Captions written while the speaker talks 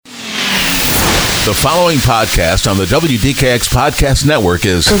The following podcast on the WDKX Podcast Network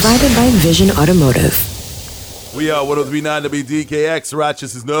is provided by Vision Automotive. We are 103.9 WDKX,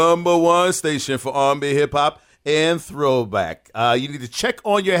 Rochester's #1 station for R&B, hip-hop, and throwback. You need to check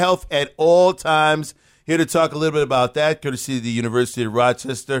on your health at all times. Here to talk a little bit about that, courtesy of the University of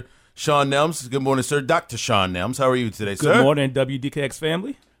Rochester. Sean Nelms. Good morning, sir. Dr. Sean Nelms. How are you today, sir? Good morning, WDKX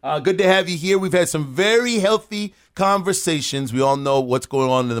family. Good to have you here. We've had some very healthy conversations. We all know what's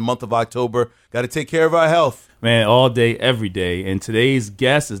going on in the month of October. Got to take care of our health. Man, all day, every day. And today's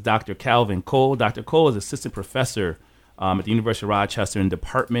guest is Dr. Calvin Cole. Dr. Cole is assistant professor at the University of Rochester in the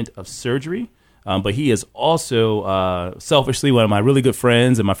Department of Surgery. But he is also selfishly one of my really good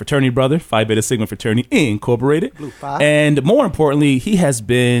friends and my fraternity brother, Phi Beta Sigma Fraternity Incorporated. And more importantly, he has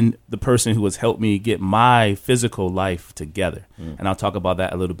been the person who has helped me get my physical life together. And I'll talk about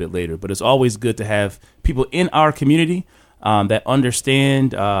that a little bit later. But it's always good to have people in our community that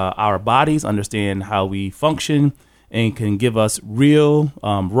understand our bodies, understand how we function, and can give us real,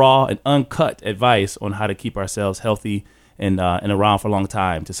 raw, and uncut advice on how to keep ourselves healthy and around for a long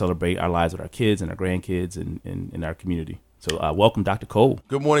time to celebrate our lives with our kids and our grandkids and in our community. So welcome, Dr. Cole.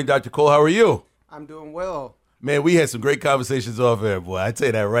 Good morning, Dr. Cole. How are you? I'm doing well. Man, we had some great conversations off air, boy. I tell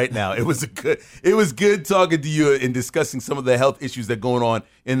you that right now. It was good talking to you and discussing some of the health issues that are going on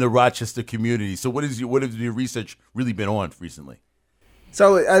in the Rochester community. So what has your research really been on recently?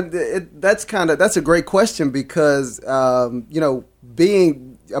 So that's a great question because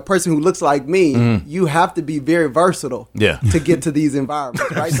being a person who looks like me, you have to be very versatile to get to these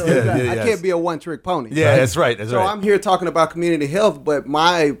environments, right? So I can't be a one-trick pony. Yeah, right? That's right. So I'm here talking about community health, but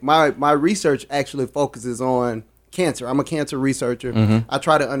my research actually focuses on cancer. I'm a cancer researcher. I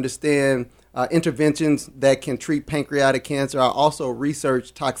try to understand interventions that can treat pancreatic cancer. I also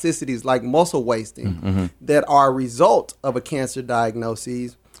research toxicities like muscle wasting that are a result of a cancer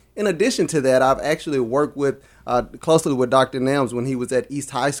diagnosis. In addition to that, I've actually worked closely with Dr. Nelms when he was at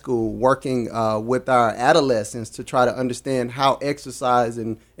East High School, working with our adolescents to try to understand how exercise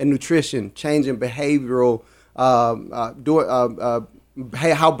and nutrition, changing behavioral, how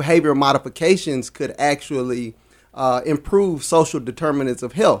behavioral modifications could actually improve social determinants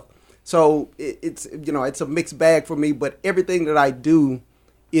of health. So it's a mixed bag for me, but everything that I do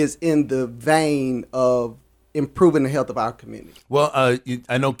is in the vein of improving the health of our community. Well,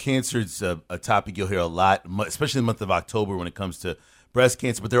 I know cancer is a topic you'll hear a lot, especially in the month of October when it comes to breast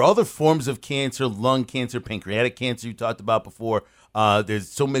cancer. But there are other forms of cancer, lung cancer, pancreatic cancer you talked about before. There's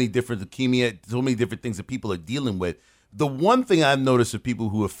so many different leukemia, so many different things that people are dealing with. The one thing I've noticed with people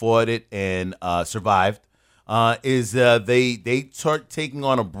who have fought it and survived is they start taking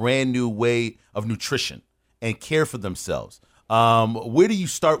on a brand new way of nutrition and care for themselves. Where do you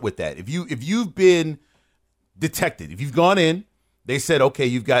start with that? If you've been detected, if you've gone in, they said, okay,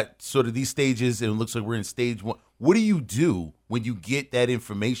 you've got sort of these stages and it looks like we're in stage 1. What do you do when you get that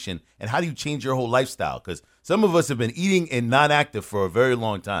information, and how do you change your whole lifestyle? Because some of us have been eating and not active for a very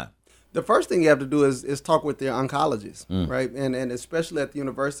long time. The first thing you have to do is talk with their oncologist, right? And especially at the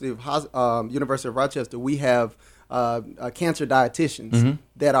University of Rochester, we have cancer dietitians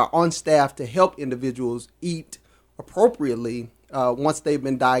that are on staff to help individuals eat appropriately once they've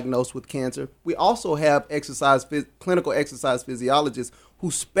been diagnosed with cancer. We also have clinical exercise physiologists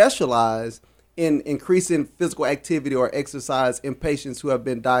who specialize in increasing physical activity or exercise in patients who have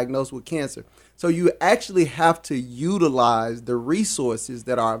been diagnosed with cancer. So you actually have to utilize the resources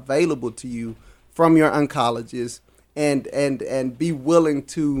that are available to you from your oncologist and be willing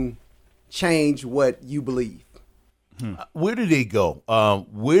to change what you believe. Where do they go?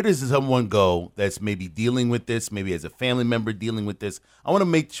 Where does someone go that's maybe dealing with this, maybe as a family member dealing with this? I want to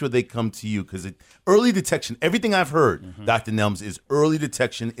make sure they come to you because early detection, everything I've heard, Dr. Nelms, is early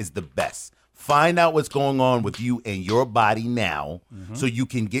detection is the best. Find out what's going on with you and your body now so you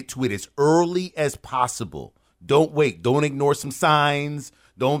can get to it as early as possible. Don't wait. Don't ignore some signs.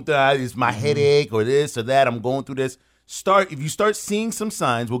 Don't, is my headache or this or that, I'm going through this. If you start seeing some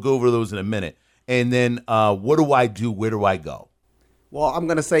signs, we'll go over those in a minute. And then what do I do? Where do I go? Well, I'm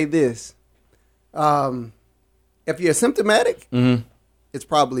going to say this. If you're symptomatic, it's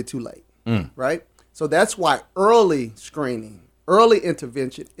probably too late, right? So that's why early screening, early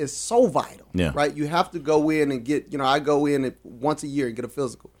intervention is so vital, right? You have to go in and get, I go in once a year and get a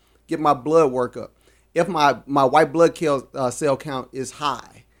physical, get my blood work up. If my white blood cell count is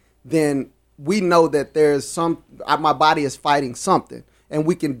high, then we know that there's my body is fighting something. And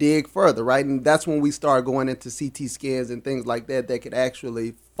we can dig further, right? And that's when we start going into CT scans and things like that could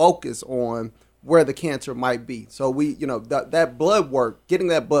actually focus on where the cancer might be. So we, that blood work, getting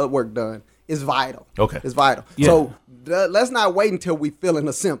that blood work done is vital. Okay. It's vital. Yeah. So let's not wait until we feeling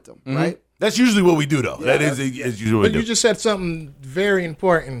a symptom, right? That's usually what we do, though. Yeah, that is usually what we But do. you just said something very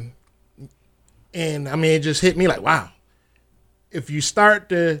important, and I mean, it just hit me like, wow. If you start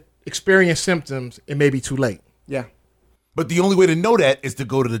to experience symptoms, it may be too late. Yeah, But the only way to know that is to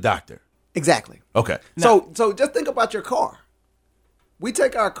go to the doctor. exactly. Okay. So just think about your car. We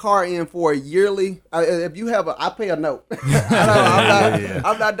take our car in for a yearly. If you have I pay a note.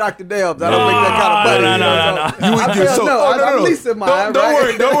 I'm not Dr. Debs. I don't make that kind of money. You would I do pay a so. note. No, I'm leasing mine. Don't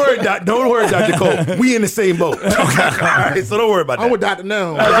right? Don't worry, Dr. Cole. We in the same boat. Okay. All right, so don't worry about that. I'm with Dr.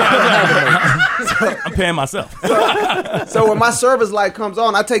 No. I'm paying myself. So when my service light comes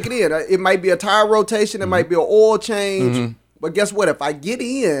on, I take it in. It might be a tire rotation. It might be an oil change. But guess what? If I get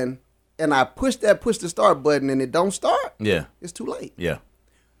in and I push the start button and it don't start, it's too late. Yeah.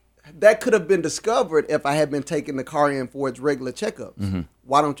 That could have been discovered if I had been taking the car in for its regular checkups.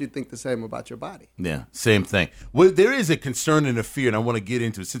 Why don't you think the same about your body? Yeah, same thing. Well, there is a concern and a fear, and I want to get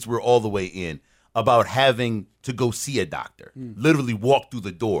into it since we're all the way in, about having to go see a doctor, literally walk through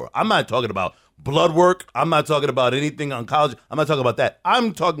the door. I'm not talking about blood work. I'm not talking about anything oncology. I'm not talking about that.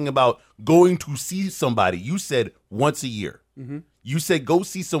 I'm talking about going to see somebody. You said once a year. You said go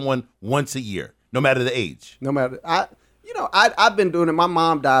see someone once a year, no matter the age. No matter, I've been doing it. My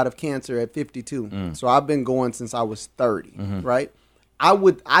mom died of cancer at 52, so I've been going since I was 30. Right?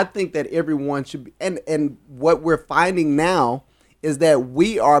 I think that everyone should be, and what we're finding now is that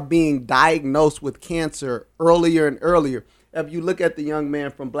we are being diagnosed with cancer earlier and earlier. If you look at the young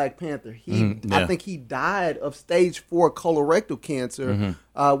man from Black Panther, I think he died of stage 4 colorectal cancer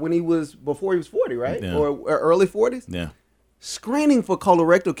before he was 40, right? Yeah. Or early 40s. Yeah. Screening for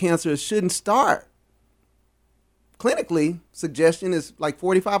colorectal cancer shouldn't start. Clinically, suggestion is like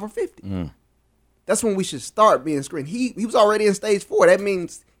 45 or 50. That's when we should start being screened. He was already in stage 4. That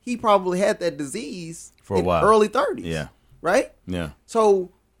means he probably had that disease For a while. early 30s. Yeah. Right? Yeah. So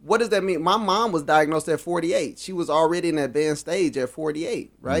what does that mean? My mom was diagnosed at 48. She was already in advanced stage at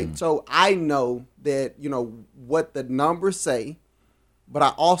 48, right? So I know that, what the numbers say, but I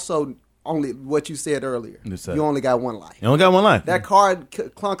also only, what you said earlier, you only got one life. You only got one life. That card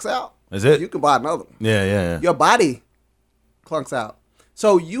clunks out. Is it? You can buy another one. Yeah. Your body clunks out.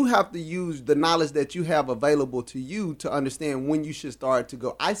 So you have to use the knowledge that you have available to you to understand when you should start to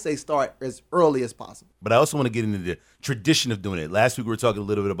go. I say start as early as possible. But I also want to get into the tradition of doing it. Last week we were talking a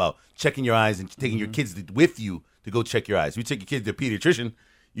little bit about checking your eyes and taking your kids with you to go check your eyes. If you take your kids to a pediatrician,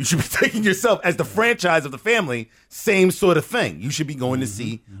 you should be taking yourself as the franchise of the family, same sort of thing. You should be going to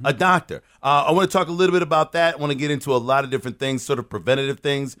see a doctor. I want to talk a little bit about that. I want to get into a lot of different things, sort of preventative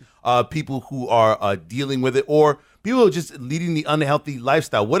things, people who are dealing with it, or people who are just leading the unhealthy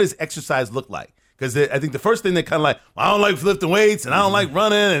lifestyle. What does exercise look like? Because I think the first thing they kind of like, well, I don't like lifting weights and I don't like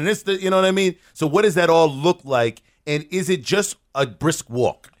running and this, you know what I mean? So what does that all look like? And is it just a brisk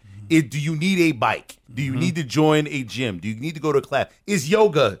walk? Do you need a bike? Do you need to join a gym? Do you need to go to a class? Is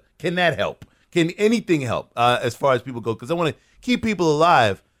yoga, can that help? Can anything help as far as people go? Because I want to keep people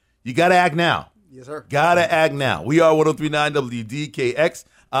alive. You got to act now. Yes, sir. Got to act now. We are 103.9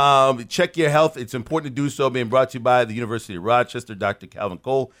 WDKX. Check your health. It's important to do so. Being brought to you by the University of Rochester. Dr. Calvin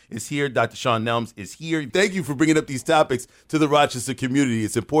Cole is here. Dr. Sean Nelms is here. Thank you for bringing up these topics to the Rochester community.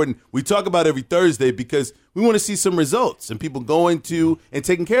 It's important. We talk about every Thursday because we want to see some results and people going to and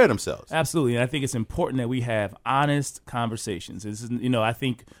taking care of themselves. Absolutely, and I think it's important that we have honest conversations. This is, I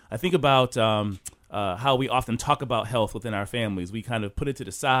think about how we often talk about health within our families. We kind of put it to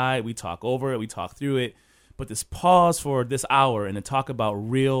the side. We talk over it. We talk through it. But this pause for this hour and to talk about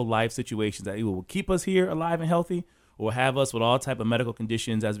real life situations that either will keep us here alive and healthy or have us with all type of medical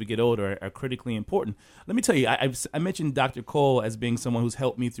conditions as we get older are critically important. Let me tell you, I mentioned Dr. Cole as being someone who's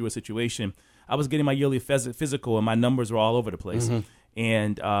helped me through a situation. I was getting my yearly physical and my numbers were all over the place.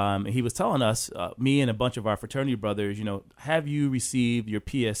 And he was telling us, me and a bunch of our fraternity brothers, have you received your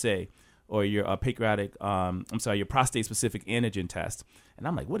PSA or your your prostate specific antigen test? And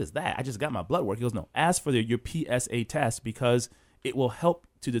I'm like, what is that? I just got my blood work. He goes, no, ask for your PSA test because it will help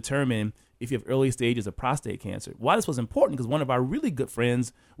to determine if you have early stages of prostate cancer. Why this was important, because one of our really good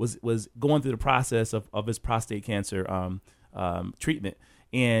friends was going through the process of his prostate cancer treatment.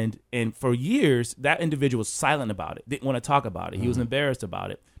 And for years, that individual was silent about it, didn't want to talk about it. He was embarrassed about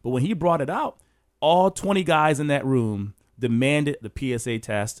it. But when he brought it out, all 20 guys in that room demanded the PSA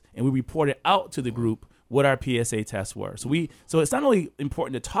test, and we reported out to the group what our PSA tests were. So it's not only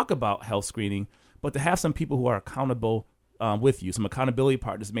important to talk about health screening, but to have some people who are accountable with you, some accountability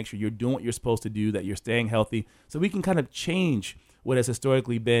partners to make sure you're doing what you're supposed to do, that you're staying healthy, so we can kind of change what has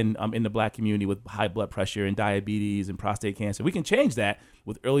historically been in the Black community with high blood pressure and diabetes and prostate cancer. We can change that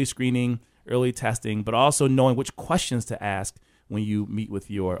with early screening, early testing, but also knowing which questions to ask when you meet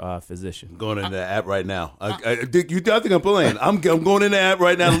with your physician. I'm going in the app right now. I think I'm playing. I'm going in the app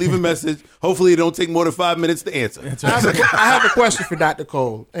right now to leave a message. Hopefully it don't take more than 5 minutes to answer. I have a question for Dr.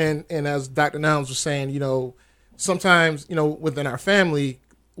 Cole. And as Dr. Nouns was saying, sometimes, within our family,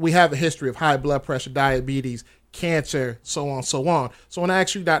 we have a history of high blood pressure, diabetes, cancer, so on, so on. So when I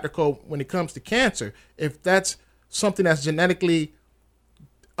ask you, Dr. Cole, when it comes to cancer, if that's something that's genetically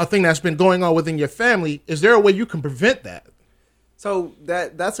a thing that's been going on within your family, is there a way you can prevent that? So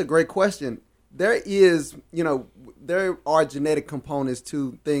that's a great question. There are genetic components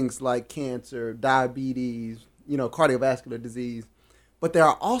to things like cancer, diabetes, cardiovascular disease, but there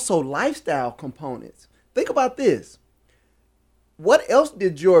are also lifestyle components. Think about this. What else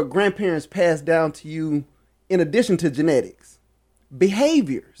did your grandparents pass down to you in addition to genetics?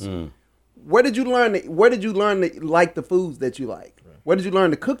 Behaviors. Where did you learn to like the foods that you like? Where did you learn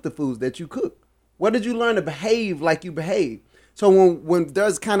to cook the foods that you cook? Where did you learn to behave like you behave? So when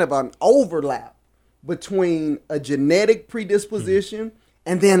there's kind of an overlap between a genetic predisposition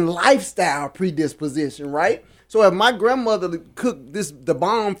and then lifestyle predisposition, right? So if my grandmother cooked the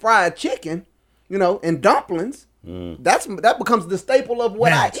bomb fried chicken, and dumplings, that becomes the staple of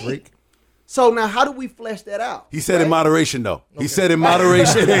what I eat. So now, how do we flesh that out? He said in moderation, though. Okay. He said in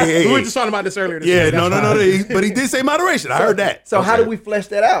moderation. We were just talking about this earlier. No. But he did say moderation. I heard that. So how do we flesh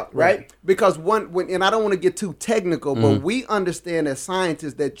that out, right? Because and I don't want to get too technical, but we understand as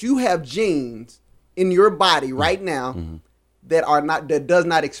scientists that you have genes in your body right now that does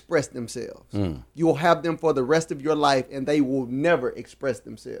not express themselves. You will have them for the rest of your life, and they will never express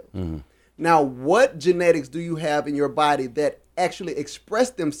themselves. Now, what genetics do you have in your body that actually express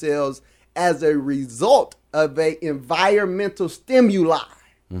themselves as a result of a environmental stimuli?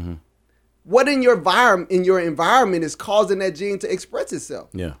 What in your environment is causing that gene to express itself?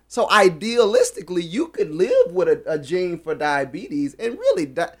 Yeah. So idealistically, you could live with a gene for diabetes, and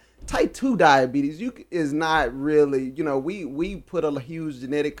really type 2 diabetes is not really, we put a huge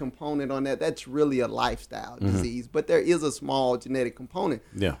genetic component on that. That's really a lifestyle disease, but there is a small genetic component.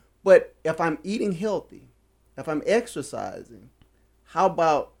 Yeah. But if I'm eating healthy, if I'm exercising, how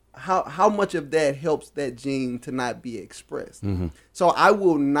much of that helps that gene to not be expressed? So I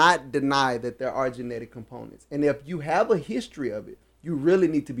will not deny that there are genetic components. And if you have a history of it, you really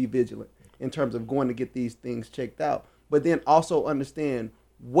need to be vigilant in terms of going to get these things checked out. But then also understand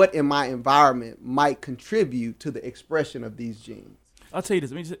what in my environment might contribute to the expression of these genes. I'll tell you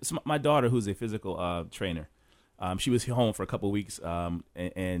this. My daughter, who's a physical trainer, she was home for a couple of weeks,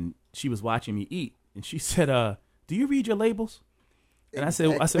 and she was watching me eat. And she said, do you read your labels? And I said,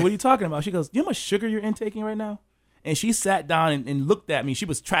 what are you talking about? She goes, do you know how much sugar you're intaking right now? And she sat down and looked at me. She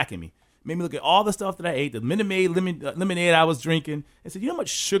was tracking me. Made me look at all the stuff that I ate, the lemonade I was drinking, and said, you know how much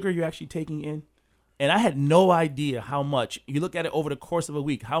sugar you're actually taking in? And I had no idea how much, you look at it over the course of a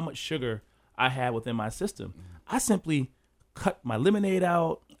week, how much sugar I had within my system. I simply cut my lemonade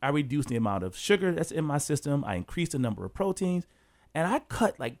out. I reduced the amount of sugar that's in my system. I increased the number of proteins. And I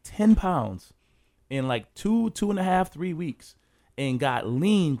cut like 10 pounds in like 2.5, 3 weeks and got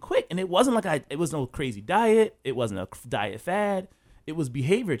lean quick. And it wasn't like it was no crazy diet. It wasn't a diet fad. It was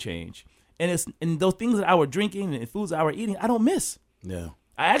behavior change. And those things that I were drinking and foods I were eating, I don't miss. Yeah.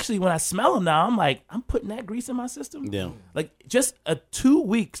 I actually, when I smell them now, I'm like, I'm putting that grease in my system. Yeah. Like just 2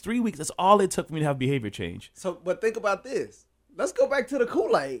 weeks, 3 weeks, that's all it took for me to have behavior change. So, but think about this. Let's go back to the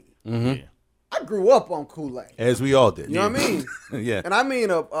Kool-Aid. Yeah. I grew up on Kool-Aid. As we all did. You know what I mean? Yeah. And I mean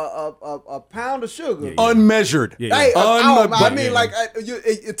a pound of sugar. Yeah. Unmeasured. Yeah. Hey, I mean like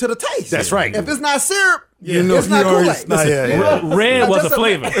to the taste. That's right. If it's not syrup, you know, it's not Kool-Aid. Red was a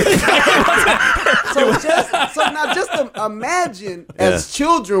flavor. Just imagine as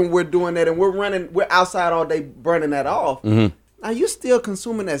children we're doing that and we're outside all day burning that off. Now you're still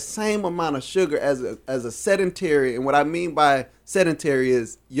consuming that same amount of sugar as a sedentary, and what I mean by sedentary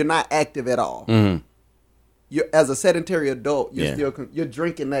is you're not active at all. You're as a sedentary adult, you're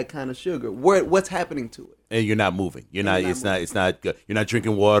drinking that kind of sugar. What's happening to it? And you're not moving. You're not good. You're not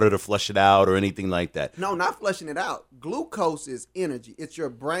drinking water to flush it out or anything like that. No, not flushing it out. Glucose is energy. It's your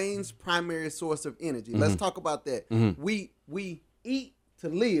brain's primary source of energy. Let's talk about that. We eat to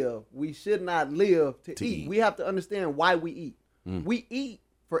live. We should not live to eat. We have to understand why we eat. We eat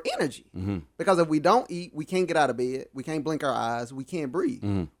for energy. Because if we don't eat, we can't get out of bed. We can't blink our eyes. We can't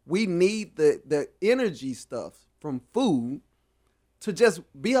breathe. We need the energy stuff from food to just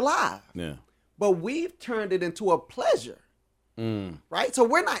be alive. Yeah. But we've turned it into a pleasure. Right? So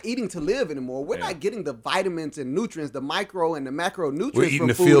we're not eating to live anymore. We're not getting the vitamins and nutrients, the micro and the macronutrients We're eating from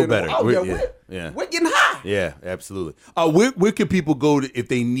to food feel anymore. better. Oh, Yeah. we're getting high. Yeah, absolutely. Where can people go if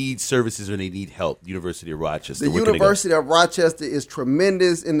they need services or they need help? University of Rochester. The Where can they go? University of Rochester is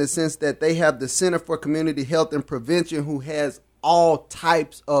tremendous in the sense that they have the Center for Community Health and Prevention, who has all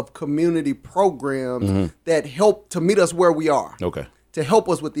types of community programs that help to meet us where we are. Okay. To help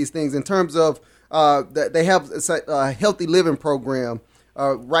us with these things in terms of they have a healthy living program.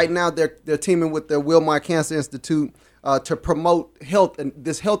 Right now, they're teaming with the Wilmot Cancer Institute to promote health and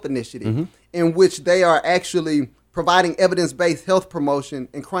this health initiative, in which they are actually providing evidence-based health promotion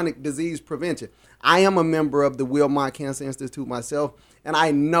and chronic disease prevention. I am a member of the Wilmot Cancer Institute myself, and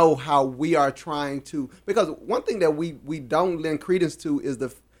I know how we are trying to, because one thing that we don't lend credence to is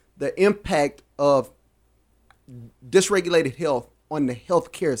the impact of dysregulated health on the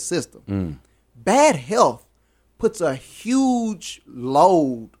healthcare system. Bad health puts a huge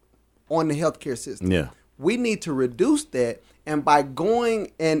load on the healthcare system. Yeah. We need to reduce that, and by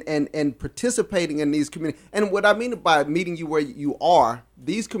going and participating in these community, and what I mean by meeting you where you are,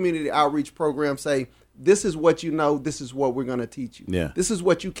 these community outreach programs say, this is what you know, this is what we're going to teach you. Yeah. This is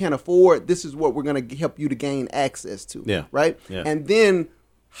what you can afford, this is what we're going to help you to gain access to. Yeah. Right? Yeah. And then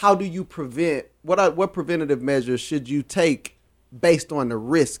how do you prevent, what preventative measures should you take based on the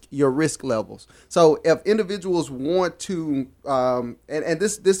risk, your risk levels? So if individuals want to, and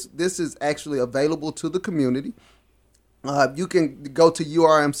this is actually available to the community, you can go to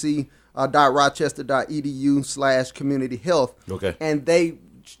urmc.rochester.edu/community health. Okay. And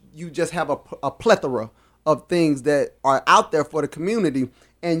you just have a plethora of things that are out there for the community,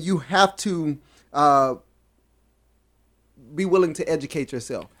 and you have to be willing to educate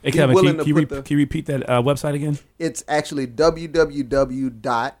yourself. Hey, Kevin, can you repeat that website again? It's actually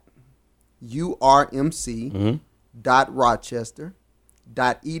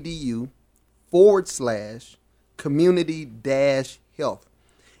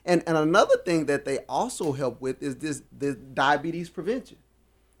And another thing that they also help with is the diabetes prevention.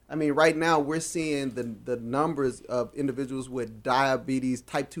 I mean, right now we're seeing the numbers of individuals with diabetes,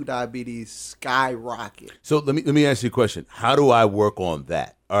 type 2 diabetes, skyrocket. So let me ask you a question. How do I work on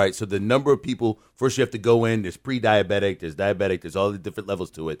that? All right, so the number of people, first you have to go in, there's pre-diabetic, there's diabetic, there's all the different levels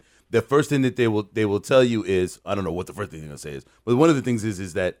to it. The first thing that they will tell you is, I don't know what the first thing they're going to say is, but one of the things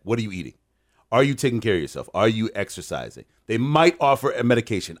is that, what are you eating? Are you taking care of yourself? Are you exercising? They might offer a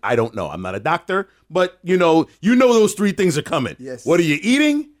medication. I don't know. I'm not a doctor, but you know those three things are coming. Yes. What are you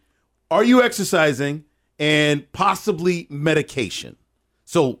eating? Are you exercising? And possibly medication.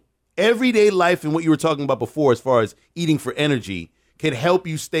 So everyday life and what you were talking about before as far as eating for energy can help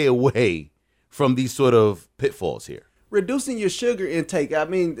you stay away from these sort of pitfalls here. Reducing your sugar intake. I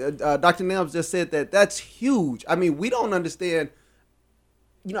mean, Dr. Nelms just said that's huge. I mean, we don't understand.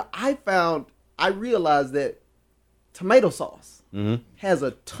 You know, I realized that tomato sauce has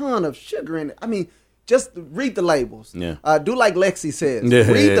a ton of sugar in it. I mean, just read the labels. Yeah. Do like Lexi says.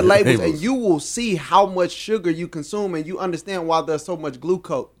 Read the labels, and you will see how much sugar you consume, and you understand why there's so much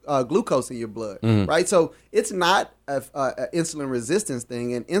glucose in your blood, right? So it's not a insulin resistance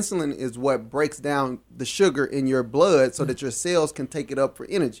thing, and insulin is what breaks down the sugar in your blood so that your cells can take it up for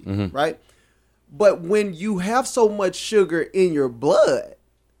energy, right? But when you have so much sugar in your blood,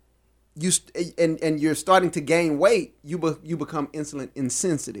 and you're starting to gain weight, you become insulin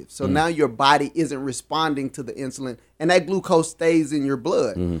insensitive. So now your body isn't responding to the insulin, and that glucose stays in your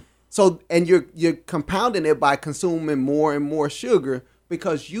blood. So, and you're compounding it by consuming more and more sugar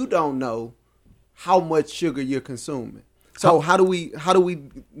because you don't know how much sugar you're consuming. So how do we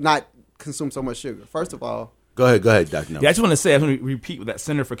not consume so much sugar? First of all, Go ahead, Dr. Yeah, I just want to say, I'm going to repeat with that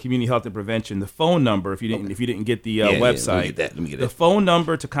Center for Community Health and Prevention, the phone number, if you didn't get the website. Let me get the phone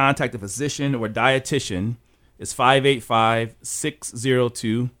number to contact a physician or dietitian is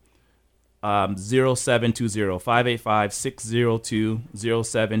 585-602-0720,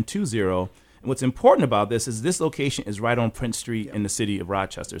 585-602-0720. And what's important about this is this location is right on Prince Street in the city of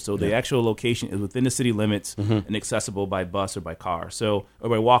Rochester. So the actual location is within the city limits and accessible by bus or by car. So, or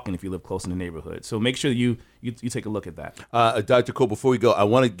by walking if you live close in the neighborhood. So make sure you take a look at that. Dr. Cole, before we go, I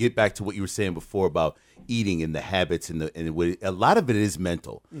want to get back to what you were saying before about eating and the habits and a lot of it is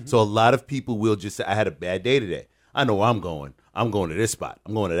mental. So a lot of people will just say, I had a bad day today. I know where I'm going. I'm going to this spot.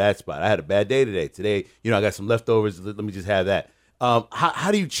 I'm going to that spot. I had a bad day today. Today, I got some leftovers. Let me just have that.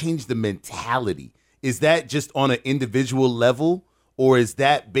 How do you change the mentality? Is that just on an individual level, or is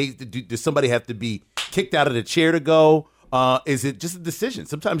that based? Does somebody have to be kicked out of the chair to go? Is it just a decision?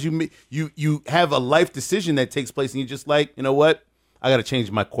 Sometimes you have a life decision that takes place, and you're just like, you know what? I got to change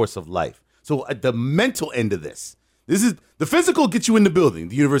my course of life. So at the mental end of this, This is the physical gets you in the building,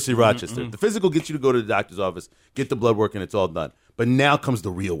 the University of Rochester. The physical gets you to go to the doctor's office, get the blood work, and it's all done. But now comes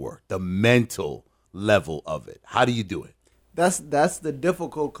the real work, the mental level of it. How do you do it? That's the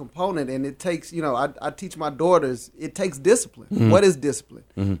difficult component, and it takes, I teach my daughters, it takes discipline. What is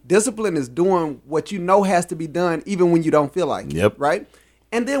discipline? Discipline is doing what you know has to be done even when you don't feel like it, right?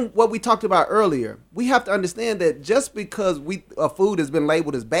 And then what we talked about earlier, we have to understand that just because a food has been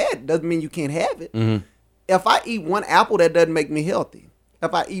labeled as bad doesn't mean you can't have it. If I eat one apple, that doesn't make me healthy.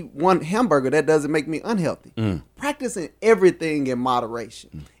 If I eat one hamburger, that doesn't make me unhealthy. Practicing everything in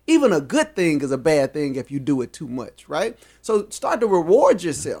moderation. Even a good thing is a bad thing if you do it too much, right? So start to reward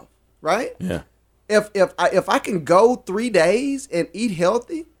yourself, right? Yeah. If I can go 3 days and eat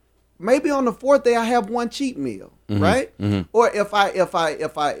healthy, maybe on the 4th day I have one cheat meal, right? Or if I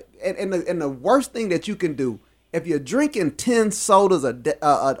and the worst thing that you can do, if you're drinking 10 sodas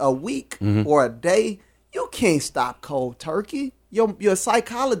a week or a day, you can't stop cold turkey. Your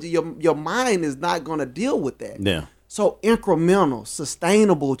psychology, your mind is not going to deal with that. Yeah. So incremental,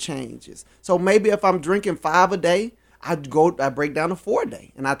 sustainable changes. So maybe if I'm drinking 5 a day, I break down to 4 a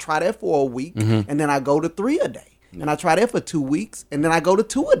day, and I try that for a week, and then I go to 3 a day, and I try that for 2 weeks, and then I go to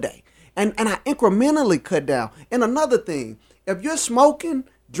 2 a day, and I incrementally cut down. And another thing, if you're smoking,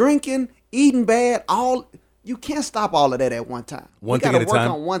 drinking, eating bad, you can't stop all of that at one time. One thing at a time. You got to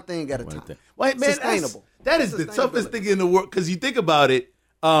work on one thing at a time. Wait, man, sustainable. That is the toughest thing in the world, because you think about it,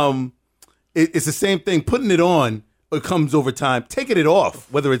 it's the same thing. Putting it on, it comes over time. Taking it off,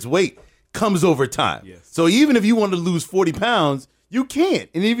 whether it's weight, comes over time. Yes. So even if you want to lose 40 pounds, you can't.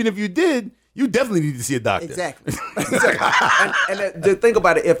 And even if you did, you definitely need to see a doctor. Exactly. and to think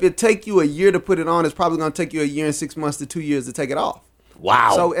about it, if it take you a year to put it on, it's probably going to take you a year and 6 months to 2 years to take it off.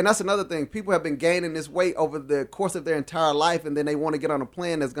 Wow. So, and that's another thing. People have been gaining this weight over the course of their entire life, and then they want to get on a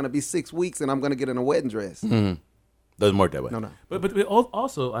plan that's going to be 6 weeks, and I'm going to get in a wedding dress. Doesn't work that way. No. But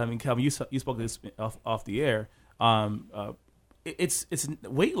also, I mean, Calvin, you spoke this off the air. It's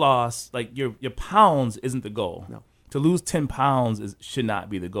weight loss. Like your pounds isn't the goal. No. To lose 10 pounds should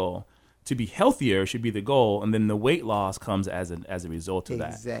not be the goal. To be healthier should be the goal, and then the weight loss comes as a result of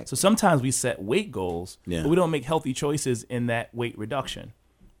that. Exactly. So sometimes we set weight goals, but we don't make healthy choices in that weight reduction.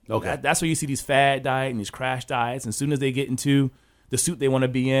 Okay, that's where you see these fad diets and these crash diets. And as soon as they get into the suit they want to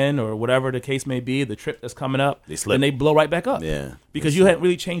be in, or whatever the case may be, the trip that's coming up, then they blow right back up. Yeah, because you haven't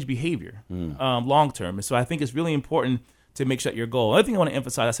really changed behavior long term. And so I think it's really important to make sure that your goal. Another thing I want to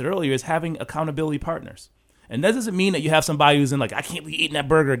emphasize, I said earlier, is having accountability partners. And that doesn't mean that you have somebody who's in like, I can't be eating that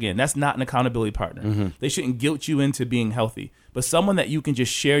burger again. That's not an accountability partner. They shouldn't guilt you into being healthy, but someone that you can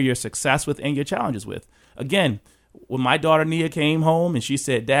just share your success with and your challenges with. Again, when my daughter Nia came home and she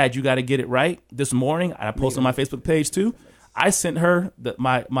said, Dad, you got to get it right this morning, I posted on my Facebook page too. I sent her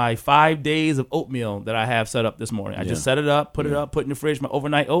my 5 days of oatmeal that I have set up this morning. I just set it up, put it in the fridge, my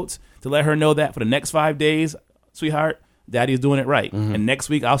overnight oats, to let her know that for the next 5 days, sweetheart, Daddy's doing it right. And next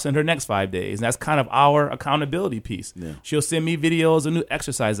week, I'll send her next 5 days. And that's kind of our accountability piece. Yeah. She'll send me videos of new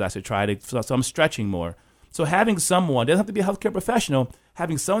exercises I should try, so I'm stretching more. So having someone, doesn't have to be a healthcare professional,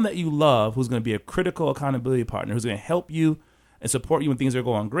 having someone that you love who's going to be a critical accountability partner, who's going to help you and support you when things are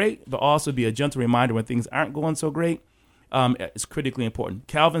going great, but also be a gentle reminder when things aren't going so great, is critically important.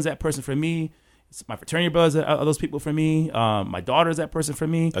 Calvin's that person for me. My fraternity brothers are those people for me. My daughter's that person for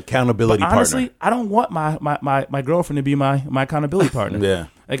me. Accountability partner. Honestly, I don't want my girlfriend to be my accountability partner. Yeah.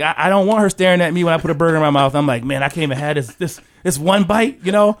 Like I don't want her staring at me when I put a burger in my mouth. I'm like, man, I can't even have this one bite,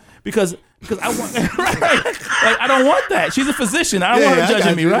 because I want right. Like I don't want that. She's a physician. I don't want her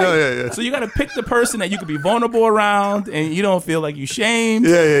judging me, right? So you got to pick the person that you can be vulnerable around, and you don't feel like you shamed.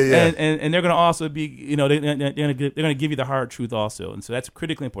 And they're going to also be, they're going to give you the hard truth also, and so that's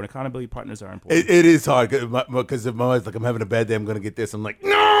critically important. Accountability partners are important. It is hard because if my wife's like, I'm having a bad day, I'm going to get this. I'm like, no.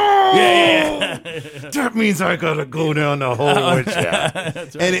 That means I got to go down the hole with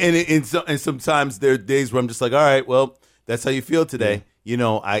you. Right. And sometimes there are days where I'm just like, all right, well, that's how you feel today.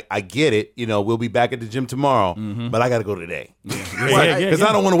 I get it. We'll be back at the gym tomorrow, but I got to go today. Because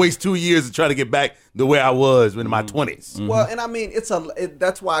I don't want to waste 2 years to try to get back the way I was in my 20s. Well, and I mean,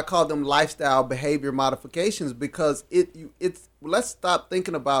 that's why I call them lifestyle behavior modifications, because it's let's stop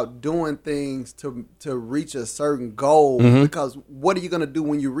thinking about doing things to reach a certain goal, because what are you going to do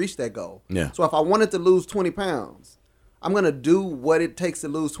when you reach that goal? Yeah. So if I wanted to lose 20 pounds, I'm going to do what it takes to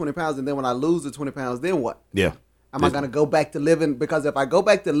lose 20 pounds, and then when I lose the 20 pounds, then what? Yeah. Am I going to go back to living? Because if I go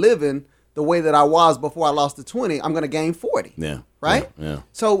back to living the way that I was before I lost the 20, I'm going to gain 40. Yeah. Right? Yeah.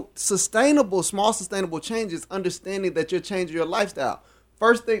 So small sustainable changes, understanding that you're changing your lifestyle.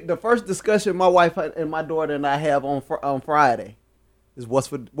 The first discussion my wife and my daughter and I have on Friday is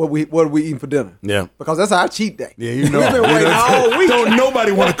what are we eating for dinner? Yeah. Because that's our cheat day. Yeah, you know. We've been waiting all week. Don't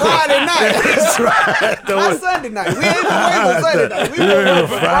nobody want to cook. Friday night. That's right. Not Sunday night. We ain't been waiting for Sunday night. We been waiting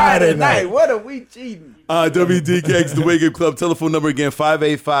for Friday night. What are we cheating? WDKX, the Wake Up Club. Telephone number again,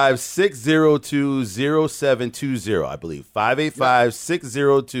 585-602-0720. I believe.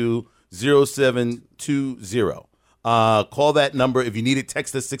 585-602-0720. Call that number. If you need it,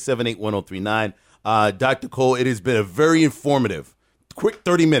 text us 678-1039. Dr. Cole, it has been a very informative, quick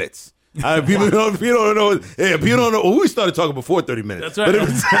 30 minutes. People don't know. Hey, people don't know. We started talking before 30 minutes.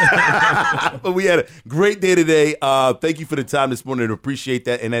 That's right. But we had a great day today. Thank you for the time this morning. I appreciate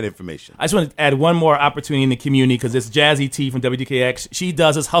that and that information. I just want to add one more opportunity in the community because it's Jazzy T from WDKX. She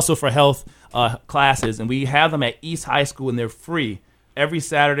does this Hustle for Health classes, and we have them at East High School, and they're free every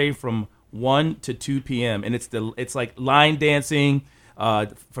Saturday from 1 to 2 p.m. And it's like line dancing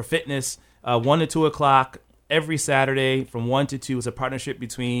for fitness, 1 to 2 o'clock. Every Saturday from 1 to 2 is a partnership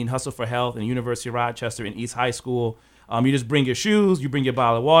between Hustle for Health and University of Rochester and East High School. You just bring your shoes, you bring your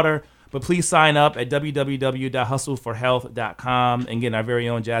bottle of water, but please sign up at www.hustleforhealth.com. And again, our very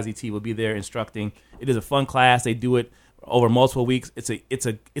own Jazzy T will be there instructing. It is a fun class. They do it over multiple weeks. It's a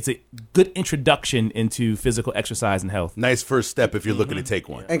good introduction into physical exercise and health. Nice first step if you're looking to take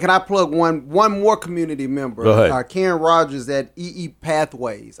one. And can I plug one more community member? Go ahead. Karen Rogers at EE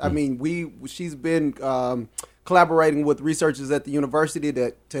Pathways. I mean, she's been collaborating with researchers at the university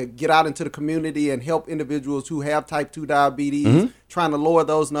to get out into the community and help individuals who have type 2 diabetes, trying to lower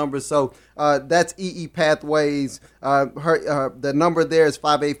those numbers. So that's EE Pathways. The number there is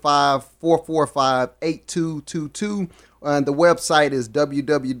 585-445-8222. And the website is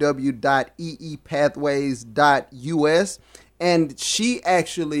www.eepathways.us. And she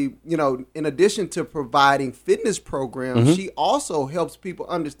actually, in addition to providing fitness programs, she also helps people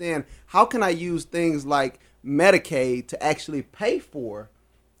understand how can I use things like Medicaid to actually pay for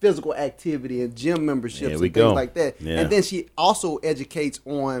physical activity and gym memberships and things like that. Yeah. And then she also educates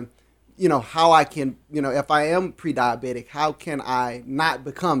on, how I can, if I am pre-diabetic, how can I not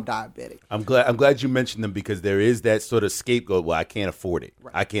become diabetic? I'm glad you mentioned them because there is that sort of scapegoat. Well, I can't afford it.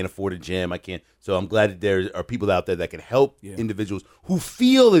 Right. I can't afford a gym. I can't. So I'm glad that there are people out there that can help individuals who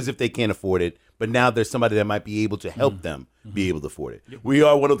feel as if they can't afford it, but now there's somebody that might be able to help them be able to afford it. We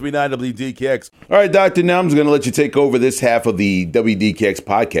are 103.9 WDKX. All right, Doctor, now I'm just going to let you take over this half of the WDKX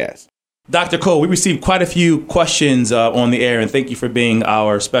podcast. Dr. Cole, we received quite a few questions on the air, and thank you for being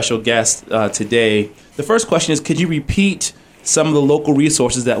our special guest today. The first question is, could you repeat some of the local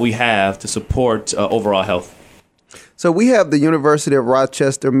resources that we have to support overall health? So we have the University of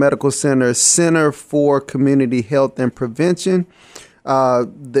Rochester Medical Center for Community Health and Prevention.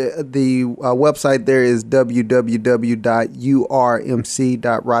 The website there is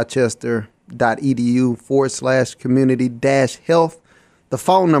www.urmc.rochester.edu/community-health. The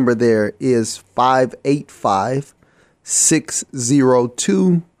phone number there is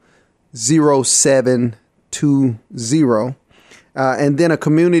 585-602-0720. And then a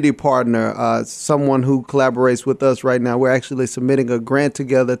community partner, someone who collaborates with us right now. We're actually submitting a grant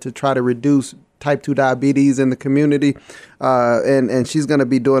together to try to reduce type 2 diabetes in the community. And she's going to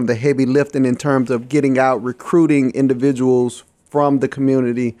be doing the heavy lifting in terms of getting out, recruiting individuals from the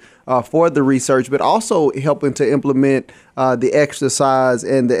community for the research, but also helping to implement the exercise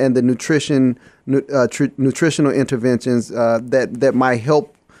and the nutritional interventions that might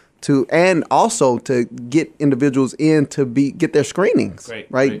help to, and also to get individuals in to get their screenings.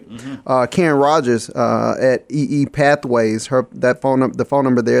 Right. Mm-hmm. Karen Rogers at EE Pathways, the phone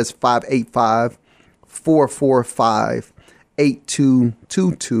number there is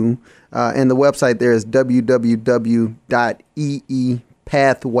 585-445-8222. And the website there is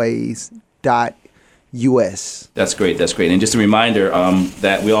www.eepathways.us. That's great. And just a reminder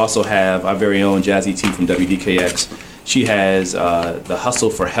that we also have our very own Jazzy T from WDKX. She has the Hustle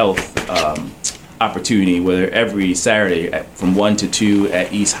for Health opportunity where every Saturday from 1 to 2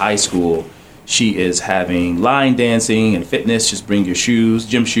 at East High School, she is having line dancing and fitness. Just bring your shoes,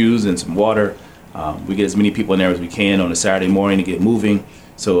 gym shoes, and some water. We get as many people in there as we can on a Saturday morning to get moving.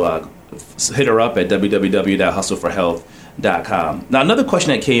 So hit her up at www.hustleforhealth.com. Now, another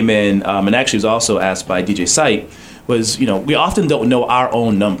question that came in, and actually was also asked by DJ Sight, was, we often don't know our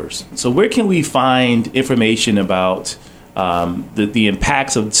own numbers. So where can we find information about the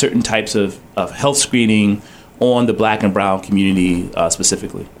impacts of certain types of health screening on the Black and Brown community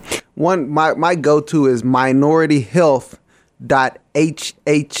specifically? My go-to is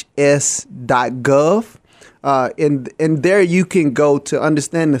minorityhealth.hhs.gov. And there you can go to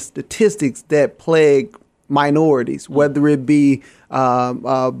understand the statistics that plague minorities, whether it be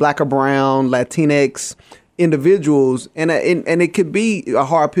Black or Brown, Latinx individuals, and it could be a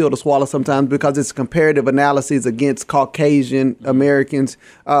hard pill to swallow sometimes because it's comparative analysis against Caucasian Americans,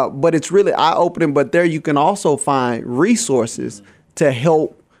 but it's really eye-opening. But there you can also find resources to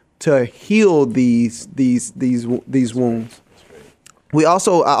help to heal these wounds.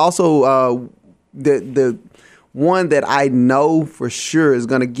 The one that I know for sure is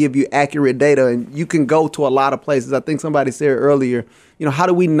going to give you accurate data, and you can go to a lot of places. I think somebody said earlier, how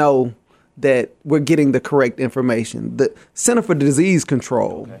do we know that we're getting the correct information? The Center for Disease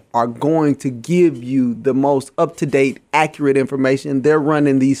Control are going to give you the most up-to-date, accurate information. They're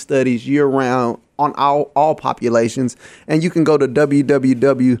running these studies year-round on all populations, and you can go to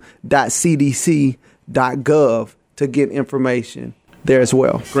www.cdc.gov to get information there as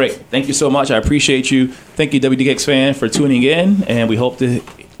well. Great. Thank you so much. I appreciate you. Thank you, WDKX fan, for tuning in, and we hope to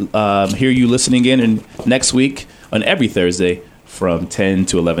hear you listening in next week on every Thursday from 10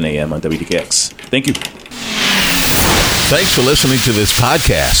 to 11 a.m. on WDKX. Thank you. Thanks for listening to this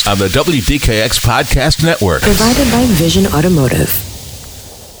podcast on the WDKX Podcast Network. Provided by Vision Automotive.